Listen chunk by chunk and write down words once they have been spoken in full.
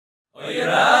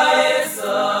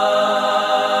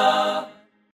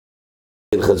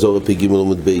חזור פגיעים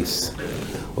עמוד בייס.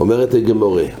 אומרת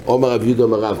הגמורה, אומר רב יהודה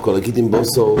אומר רב, כל הגידים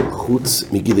בוסור חוץ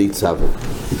מגידי צוו.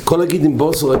 כל הגידים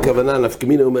בוסור הכוונה, נפקא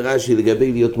מינה אומר רש"י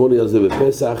לגבי להיות מוני על זה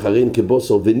בפסח, הרי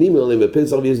כבוסור ונימר להם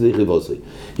בפסח ויזליך לבוסרי.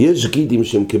 יש גידים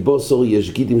שהם כבוסור,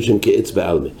 יש גידים שהם כעץ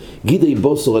בעלמה. גידי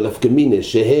בוסור הנפקא מינה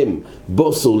שהם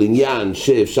בוסור לעניין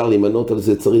שאפשר להימנות על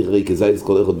זה, צריך הרי כזייס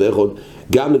כל אחד באחד,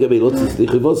 גם לגבי לא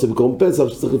צריך לבוסרי בקורם פסח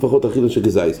שצריך לפחות אכילה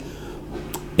שכזייס.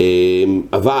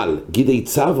 אבל גידי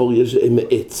צוור הם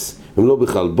עץ, הם לא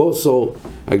בכלל בוסור.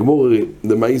 הגמור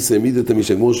למעשה העמיד את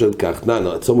המשגמור של כך,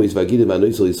 הצומס והגידים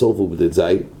והנויסור ישרפו בדד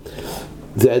זין.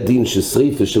 זה הדין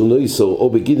ששריפה של נויסור או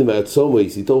בגידים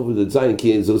והצומס יתורפו בדד זין,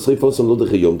 כי זה שריפה עושים לא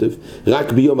דרך היום טף,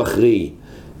 רק ביום אחרי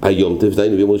היום טף,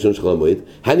 דיינו ביום ראשון של המועד.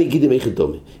 הני גידים איך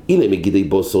דומה, אלה מגידי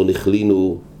בוסור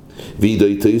נחלינו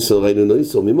וידוי תויסור ראינו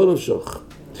נויסור ממה נפשוך.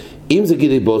 אם זה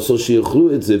גידי בוסור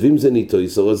שיוכלו את זה, ואם זה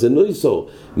ניטויסור, אז זה נויסור.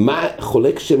 מה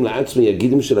חולק שם לעצמי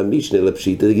הגידים של המשנה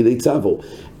לפשיט, זה גידי צוור.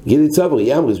 גידי צוור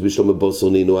יאמרס בשלום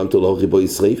בוסור נינו, אמתו לא ריבוי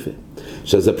שריפה.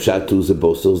 שאז הפשט הוא זה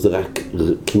בוסור, זה רק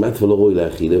כמעט ולא רואי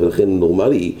להכילה, ולכן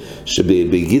נורמלי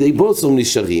שבגידי בוסור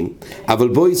נשארים, אבל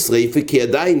בוי שריפה, כי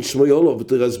עדיין שמוי אולו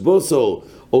בתרס בוסור,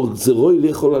 או זה רואי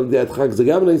לאכול על ידי הדחק, זה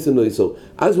גם נעשה נויסור.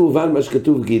 אז מובן מה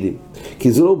שכתוב גידים,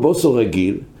 כי זה לא בוסור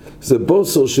רגיל, זה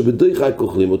בוסור שבדוי רק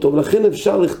אוכלים אותו, ולכן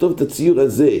אפשר לכתוב את הציור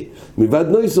הזה, מלבד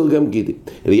נויסור גם גידים.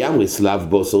 אליאמריס לאו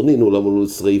בוסור נינו למונו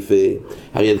שריפה.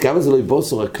 הרי עד כמה זה לא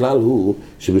בוסור, הכלל הוא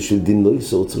שבשביל דין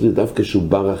נויסור צריך להיות דווקא שהוא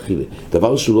בר אכילה.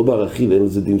 דבר שהוא לא בר אכילה, אין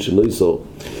לזה דין של נויסור.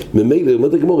 ממילא,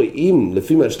 אומרת הגמורה, אם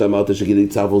לפי מה שאתה אמרת שגידי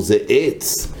צוור זה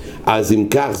עץ, אז אם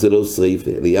כך זה לא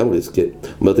שריפה. אליאמריס, כן.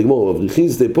 אומרת הגמורה,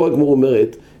 מבריחיז, פה הגמורה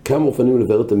אומרת, כמה אופנים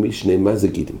לבאר את המשנה, מה זה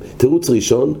גידים? תירוץ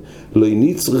ראשון, לא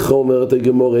נצריכה אומרת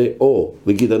הגמורה, או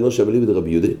לגידנו שבלי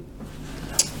בדרבי יהודה.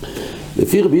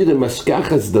 לפי רבי יהודה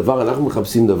משכחס דבר, אנחנו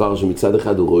מחפשים דבר שמצד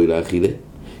אחד הוא רואי לאכילה,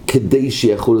 כדי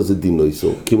שיכול לזה דין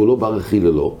נויסור, כי אם הוא לא בר אכילה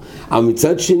לא, אבל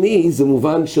מצד שני זה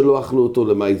מובן שלא אכלו אותו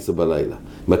למעשה בלילה.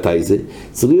 מתי זה?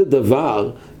 צריך להיות דבר,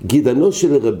 גידנו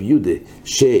של רבי יהודה,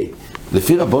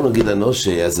 שלפי רבונו גידנו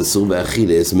אז אסור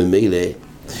באכילה, אז ממילא,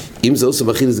 אם זה עושה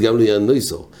באכילה זה גם לא יהיה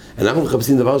נויסור. אנחנו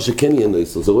מחפשים דבר שכן יהיה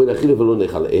נויסור, זה רואי לאכילה ולא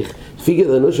נאכל. איך? לפי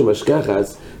גידנו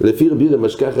שמשכחס, לפי רבי יהודה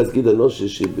משכחס גידנו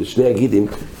שבשני הגידים,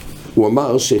 הוא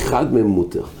אמר שאחד מהם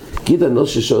מותר. גידנו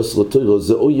שעשרו תוירו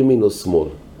זה או ימין או שמאל.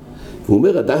 הוא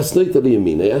אומר, הדס לא הייתה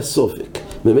לימין, היה סופק.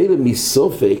 ממילא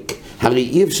מסופק, הרי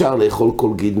אי אפשר לאכול כל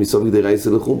גיד מסופק דרייסה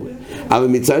לחומרי. אבל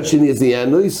מצד שני זה יהיה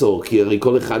נויסור, כי הרי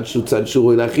כל אחד שהוא צד שהוא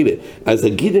רואי לאכילה. אז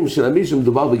הגידים של המי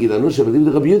שמדובר בגידנו שבלים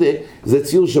דרבי יהודה, זה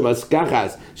ציור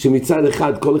שמסכחס, שמצד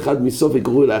אחד כל אחד מסופק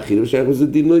רואי לאכילה, ושייך לזה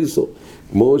דין נויסור.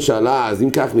 כמו שאלה, אז אם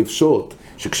כך נפשוט,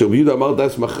 שכשרבי יהודה אמר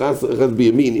דס מחרס אחד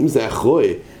בימין, אם זה אחרוה,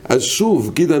 אז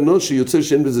שוב, גידנו שיוצא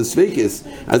שאין בזה ספקס,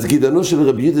 אז גידנו של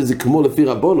רבי יהודה זה כמו לפי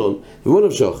רבונון, ובוא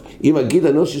נפשוך, אם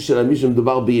הגידנו של המי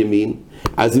שמדובר בימין,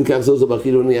 אז אם כך זו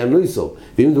באכילה נהיה נויסור,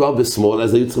 ואם מדובר בשמאל,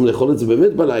 אז היו צריכים לאכול את זה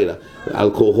באמת בלילה,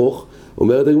 על כורחוך.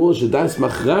 אומרת הגמור שדס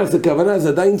מחרס, הכוונה זה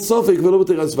עדיין סופק ולא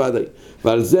בתרס ודאי,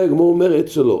 ועל זה הגמור אומרת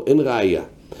שלא, אין ראיה.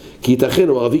 כי ייתכן,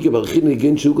 אומר רבי כברכין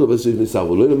לגן שאוקל בסביב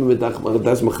ניסר, ולא באמת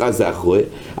דס מחרס זה אחרוה,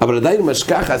 אבל עדיין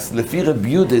משכחס לפי רבי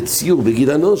יהודה ציור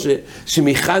בגידנו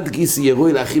שמחד גיס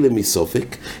ירוי להכיל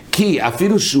מסופק, כי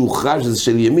אפילו שהוכרז זה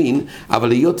של ימין,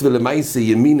 אבל היות ולמעשה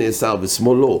ימין נאסר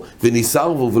ושמאל לא,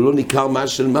 וניסר בו ולא ניכר מה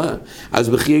של מה, אז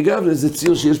בכי אגב זה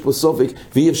ציור שיש פה סופק,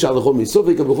 ואי אפשר לאכול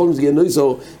מסופק, אבל בכל זה יהיה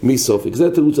נויסור מסופק. זה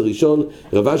התירוץ הראשון.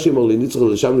 רבא שאמר לניצחו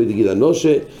לשם לגידנו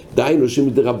דהיינו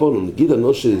שמדרבנן,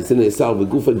 גידנו זה נאסר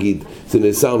בגוף הגיד, זה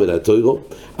נאסר מן התוירו,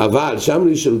 אבל שם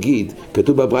לי של גיד,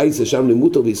 כתוב בברייתא שם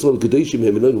למותר וישראל קדושים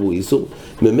הם לא יגמרו איסור,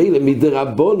 ממילא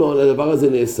מדרבנן הדבר הזה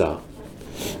נאסר.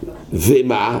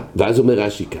 ומה? ואז אומר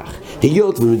רש"י כך,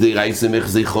 היות ומדרייתא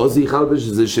מחזי חוזי חלבה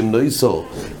שזה שם נויסור,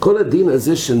 כל הדין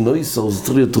הזה של נויסור זה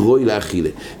צריך להיות רואי לאכילה.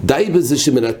 די בזה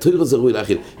שמן התוירו זה רואי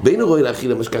לאכילה. בין רואי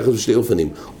לאכילה משכחס בשני אופנים,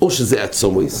 או שזה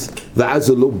הצומס ואז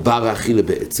זה לא בר אכילה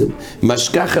בעצם,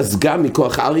 משכחס גם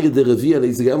מכוח אריה דרביע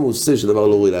עלי זה גם עושה שדבר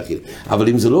לא רואי לאכילה. אבל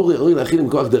אם זה לא רואי לאכילה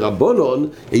מכוח דרבנן,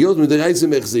 היות ומדרייתא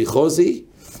מחזי חוזי,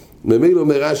 ממילא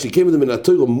אומר רש"י כמד מן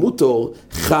התוירו מותר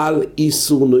חל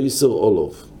איסור נויסור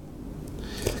אולוב.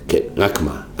 כן, רק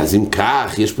מה? אז אם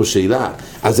כך, יש פה שאלה,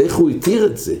 אז איך הוא התיר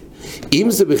את זה? אם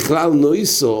זה בכלל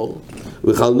נויסור,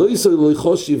 בכלל נויסור לא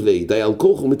יחושיב לי, די על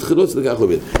כוח ומתחילות זה לכך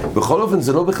אומר. בכל אופן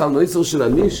זה לא בכלל נויסור של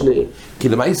המשנה, כי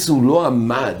למעשה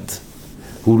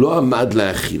הוא לא עמד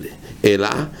לאכילה, אלא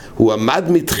הוא עמד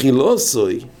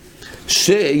מתחילוסוי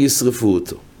שישרפו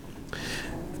אותו.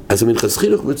 אז המנחס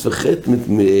חינוך מצווחת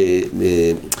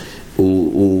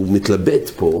הוא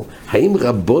מתלבט פה, האם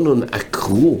רבונון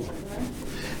עקרו,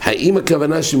 האם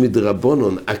הכוונה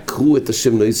שמדרבונון עקרו את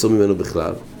השם לא יסור ממנו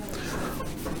בכלל?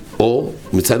 או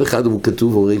מצד אחד הוא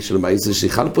כתוב הורי של מייסה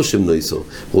שיחל פה שם נויסו,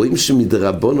 רואים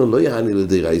שמדרבונון לא יעני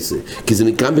לדרייסה, כי זה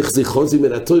נקרא מחזיכוזי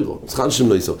מן התוירו, צריכה לשם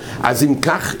נויסו. אז אם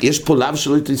כך, יש פה לאו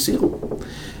שלא תסירו.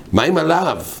 מה עם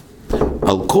הלאו?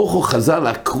 על כוחו חז"ל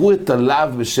עקרו את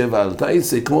הלאו בשבע על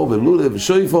תייסה, כמו בלולה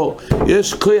ושויפו,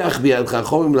 יש כוח בידך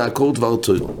חומים לעקור דבר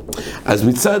תוירו. אז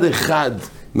מצד אחד,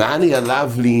 מעני הלאו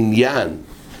לעניין,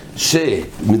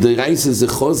 שמדרייסה זה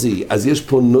חוזי, אז יש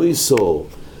פה נויסו,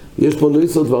 יש פה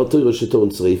נויסו דבר תוירו שטעון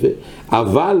צריפה,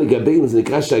 אבל לגבי אם זה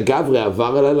נקרא שהגברי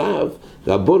עבר על הלאו,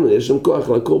 רבונן יש שם כוח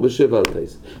לעקור בשבע על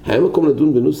תייסה. היה מקום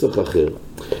לדון בנוסח אחר,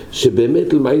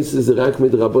 שבאמת למעשה זה רק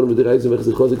מדרבונן מדרייסה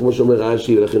מחזיכו, זה כמו שאומר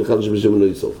רש"י, ולכן חדש בשם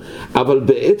נויסו. אבל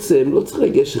בעצם לא צריך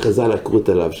להגיע שחז"ל לעקרו את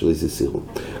הלאו של איזה סירו.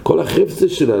 כל החפצה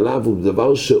של הלאו הוא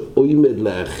דבר שאוימד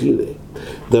להאכילה.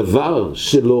 דבר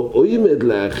שלא אוימד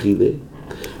להאכילה,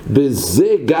 בזה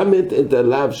גם את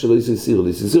הלאו שלא יסירו.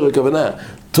 יסירו הכוונה,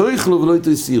 תאכלו ולא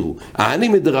תסירו. אני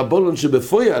מדרבונן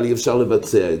שבפועל אי אפשר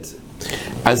לבצע את זה.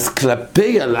 אז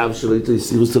כלפי הלאו שלא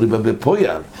תסירו זה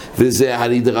בפועל, וזה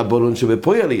הדרבונן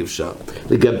שבפועל אי אפשר.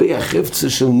 לגבי החפצה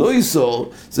של נויסור,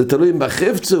 זה תלוי אם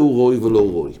בחפצה הוא רוי ולא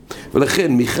רוי.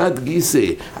 ולכן מחד גיסא,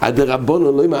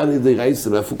 הדרבונן לא ימעני דרייסה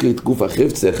להפוק את גוף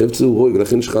החפצה, החפצה הוא רוי,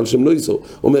 ולכן שחל שם נויסור.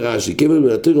 אומר רש"י, כיוון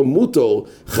מהתורה מותר,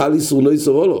 חל איסור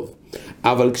נויסור עליו.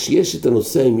 אבל כשיש את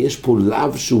הנושא, אם יש פה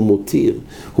לאו שהוא מותיר,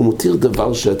 הוא מותיר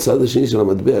דבר שהצד השני של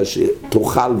המטבע,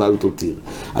 שתאכל ואל תותיר.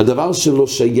 הדבר שלא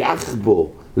שייך בו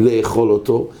לאכול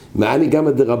אותו, מעני גם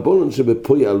הדרבונן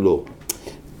שבפויה לא.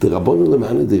 דרבונן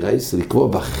למעני דרייסה לקבוע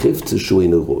בחפצה שהוא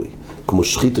אינו רוי, כמו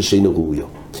שחיטה שאינו ראויו.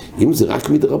 אם זה רק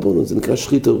מדרבונן, זה נקרא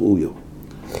שחיטה ראויו.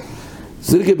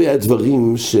 זה לגבי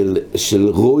הדברים של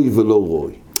רוי ולא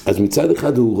רוי. אז מצד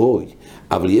אחד הוא רוי,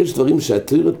 אבל יש דברים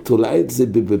שהתורה תולה את זה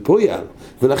בפועל,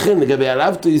 ולכן לגבי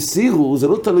עליו תסירו, זה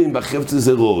לא תלוי אם בחפצה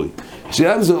זה רוי.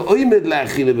 שאלה זה אוימד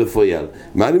להאכילה בפועל.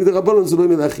 מה אני מדרבונן זה לא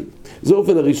אוימד להאכילה. זה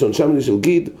אופן הראשון, שם אני של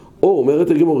גיד, או אומרת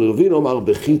הגמרא, רבינו אמר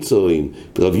בחיצוין,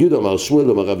 רב יהודה אמר שמואל,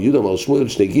 אמר רב יהודה אמר שמואל,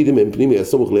 שני גידים הם פנימי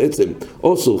הסמוך לעצם,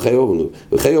 אוסור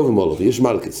חיוב ומולוך, יש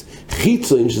מלכס.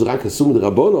 חיצוין שזה רק אסור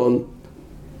מדרבונן,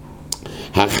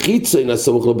 החיצוין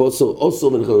הסמוך לבוסר,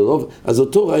 אוסור מנחם לרוב, אז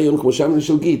אותו רעיון כמו שם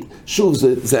של גיד, שוב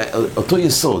זה אותו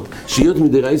יסוד, שיות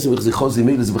מדרייסה מחזיכו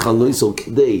זימי, זה בכלל לא יסור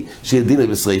כדי שיהיה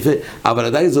דין בשריפה, אבל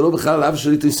עדיין זה לא בכלל לאו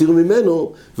שלי תסירו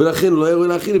ממנו, ולכן לא יראו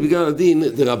להכיל בגלל הדין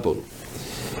דרבון.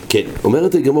 כן,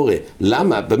 אומרת הגמרא,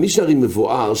 למה? במישרי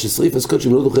מבואר ששריף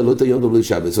הסקודשים לא דוחה לא את היום ולא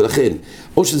שבס, ולכן,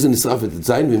 או שזה נשרף את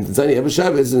זין, ואם את זין יהיה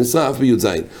בשבס, זה נשרף ביוד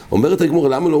זין. אומרת הגמרא,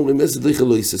 למה לא אומרים איזה דריכה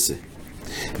לא יססה?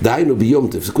 דהיינו ביום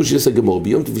טף, זה כוש יסה גמור,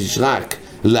 ביום טף יש רק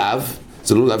לאו,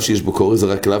 זה לא לאו שיש בו קורא, זה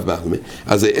רק לאו בהחלמה,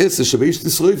 אז זה עשר שבאיש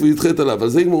תשרוף הוא ידחה את הלאו, על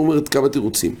זה גמור אומרת כמה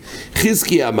תירוצים.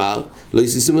 חזקי אמר, לא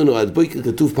יסיסו ממנו עד בויקר,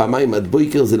 כתוב פעמיים עד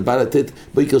בויקר, זה בא לתת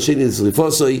בויקר שני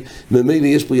לשריפוסוי, ממילא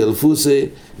יש פה ילפוסה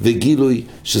וגילוי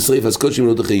ששריף אז קודשים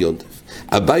לא דוחה יום טף.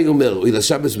 אביי אומר, אוי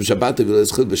לשבס בשבת ולא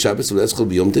ישחול בשבס ולא ישחול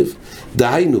ביום טף,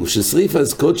 דהיינו ששריף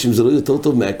אז קודשים זה לא יותר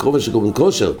טוב מהקרובה של קורבן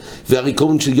כושר, והרי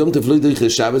קורבן של יום טף לא ידחה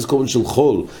שבס, קורבן של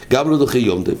חול גם לא דוחה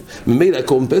יום טף. ממילא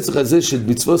הקורבן פסח הזה של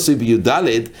מצוות בי"ד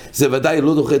זה ודאי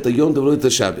לא דוחה את היום טף ולא את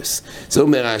השבס. זה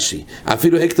אומר רש"י,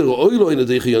 אפילו הקטר אוי לא אינו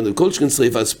דוחה יום טף, כל שכן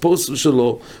שריף אז פוסל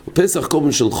שלו, פסח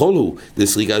קורבן של חול הוא,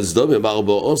 דסריגת סדום אמר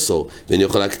בו אוסו, ואני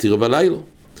יכול להקטיר בלילה.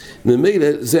 ממילא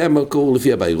זה המקור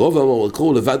לפי הבאי. רוב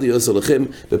המקור לבד יעשר לכם,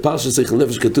 בפרשת שכל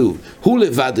נפש כתוב, הוא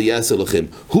לבד יעשר לכם,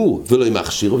 הוא ולא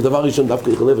ימכשירו, ודבר ראשון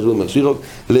דווקא שכל נפש ולא ימכשירו,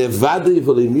 לבד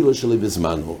ולא מילה שלי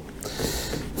בזמנו.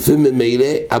 וממילא,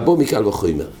 הבוא מקל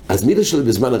וחומר. אז מילה שלי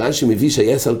בזמן הרש"י מביא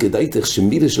שיעשר כדאיתך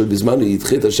שמילה שלי בזמנו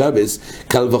ידחה את השבס,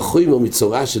 קל וחומר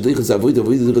מצורע שדריך זה אבויד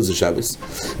דריך זה שבס.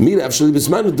 מילה אף שלי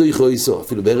בזמנו דריך לא יסור,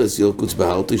 אפילו בארץ יורקוץ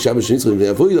בהרתו, שבס שנצרים בני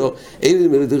אבוידו, אין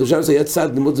מילה דריך שבס, היה צד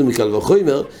ללמוד זה מקל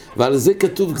וחומר, ועל זה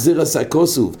כתוב גזיר עשה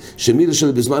כוסוב, שמילה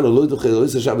שלי בזמנו לא ידחה, לא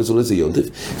יסע שבס ולא יסע יונטף,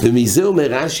 ומזה אומר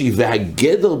רש"י,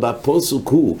 והגדר בפוסוק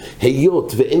הוא,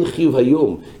 היות ואין חיוב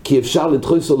היום, כי אפשר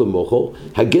לדחוי סו למוחור,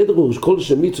 הגדר הוא כל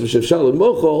שמצווה שאפשר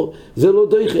למוחור, זה לא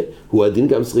דויכה. הוא הדין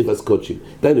גם שריפת קודשים.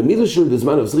 דהיינו, מילה שלי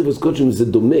בזמן שריפת קודשים זה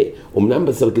דומה. אמנם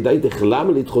בסרקדאיתך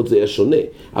למה לדחות זה היה שונה,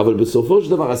 אבל בסופו של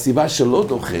דבר הסיבה שלא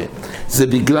דוחה, זה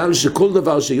בגלל שכל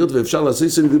דבר שהיות ואפשר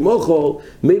לעשות למוחור,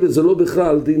 מילה זה לא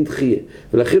בכלל דין דחייה.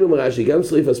 ולכן אומר רש"י, גם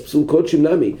שריפת פסול קודשים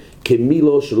נמי,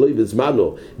 כמילו שלא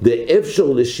בזמנו,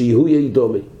 דאפשר לשיהוי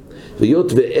דומה.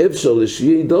 והיות ואפשר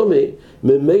לשיהוי דומה,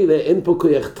 ממילא אין פה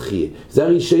כוח תחייה. זה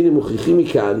הראשונים מוכיחים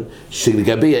מכאן,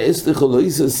 שלגבי האסתך או לא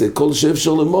יסס, כל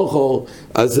שאפשר למוחו,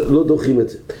 אז לא דוחים את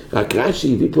זה. רק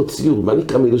רש"י הביא פה ציור, מה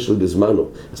נקרא מילה שלו בזמנו?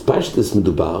 אז פשטס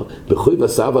מדובר, בחוי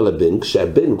וסב על הבן,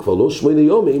 כשהבן הוא כבר לא 8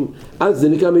 יומים, אז זה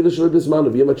נקרא מילה שלו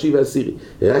בזמנו, ביום התשיעי והעשירי.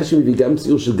 רש"י מביא גם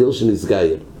ציור של גר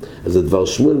שנסגייר. אז הדבר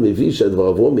שמואל מביא שהדבר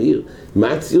אברהם מאיר,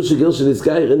 מה הציור של גר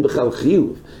שנסגייר? אין בכלל חיוב.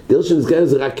 גר שנסגייר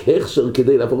זה רק הכשר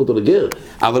כדי להפוך אותו לגר,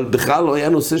 אבל בכלל לא היה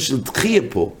נושא של תחייה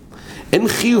פה. אין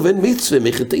חיוב, אין מצווה,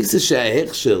 מחטאיסה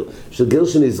שההכשר של גר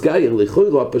שנסגייר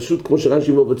לכאורה פשוט כמו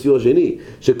שרש"י אומר בציור השני,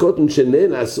 שקוטן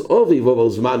שנאנס אורי ועובר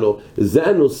זמנו, זה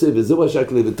הנושא וזהו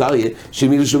השק לביתריה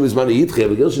שמילה שלו מזמנו יתחייה,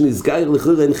 אבל גר שנסגייר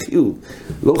לכאורה אין חיוב.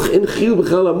 לא, אין חיוב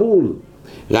בכלל המול.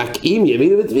 רק אם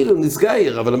ימין וטבילה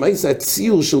נסגייר, אבל המעשה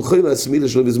הציור של חוי והסמילה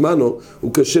שלו בזמנו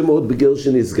הוא קשה מאוד בגר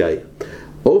שנסגייר.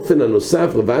 אופן הנוסף,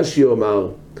 רב אשי אומר,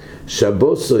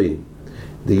 שבוסוי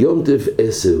דיונטף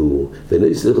עשה הוא,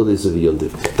 ונאיס לכו דעשה ויונטף.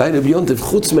 תאינו ביונטף,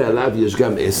 חוץ מעליו יש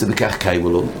גם עשה, וכך קיימו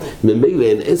לו, ממילא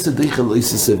אין עשה דייכל לא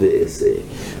עשה ועשה.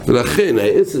 ולכן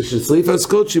העשה של שריפת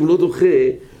קודשים לא דוחה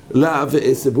לה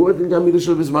ועשה, והוא עדין גם מילה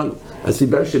שלו בזמנו.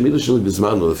 הסיבה שמילה שלו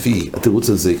בזמנו, לפי התירוץ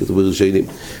הזה, כתוב בראשונים,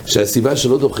 שהסיבה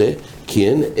שלא דוחה, כי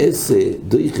אין עשה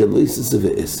דייכל לא עשה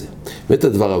ועשה. באמת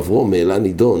הדבר אברום, מעלה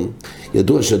נידון,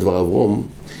 ידוע שהדבר אברום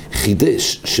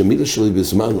חידש שמילה שלו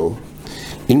בזמנו,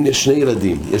 אם יש 2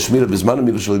 ילדים, יש מילה בזמנו,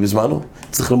 מילה שלו בזמנו,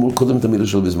 צריך למול קודם את המילה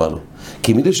שלו בזמנו.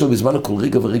 כי מילה שלו בזמנו כל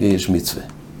רגע ורגע יש מצווה.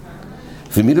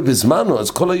 ומילה בזמנו,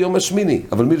 אז כל היום השמיני,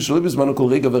 אבל מילה שלו בזמנו כל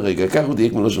רגע ורגע. כך הוא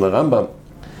דייק מלושן הרמב"ם.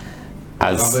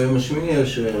 אז ביום השמיני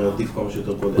יש עדיף כמה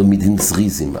שיותר קודם. מדין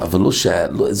זריזים, אבל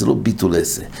זה לא ביטול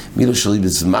עשה. מילה שלו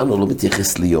בזמנו לא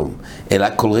מתייחס ליום, אלא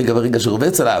כל רגע ורגע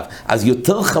שרובץ עליו. אז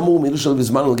יותר חמור מילה שלו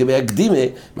בזמנו לגבי הקדימה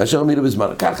מאשר מילה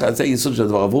בזמנו. ככה, זה היסוד של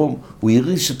הדבר אברום, הוא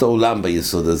יריש את העולם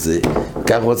ביסוד הזה,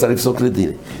 ככה הוא רצה לפסוק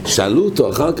לדין. שאלו אותו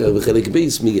אחר כך בחלק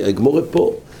בייס, הגמורה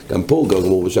פה, גם פה, גם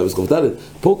גמור בשבס ק"ד,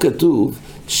 פה כתוב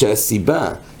שהסיבה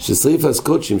ששריפת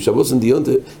קודשים, שבוסן דיון,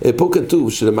 פה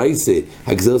כתוב שלמעשה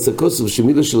הגזרת הכוסף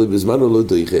שמילה שלו בזמנו לא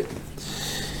דויכה.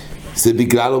 זה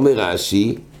בגלל אומר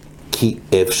רש"י, כי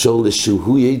אפשר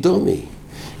לשהו ידומי.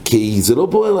 כי זה לא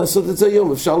בוער לעשות את זה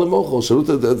היום, אפשר למוחו, שאלו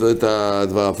את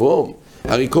הדבר אברום.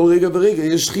 הרי כל רגע ורגע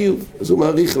יש חיוב, אז הוא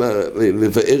מעריך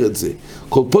לבאר את זה.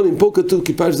 כל פונים פה כתוב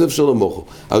כיפה שזה אפשר למוחו.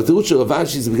 אבל תראו שרב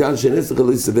אשי זה בגלל שאין עשר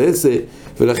לא יעשה ועשה,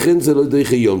 ולכן זה לא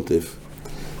דויכה יום טף.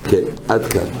 כן, עד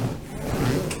כאן.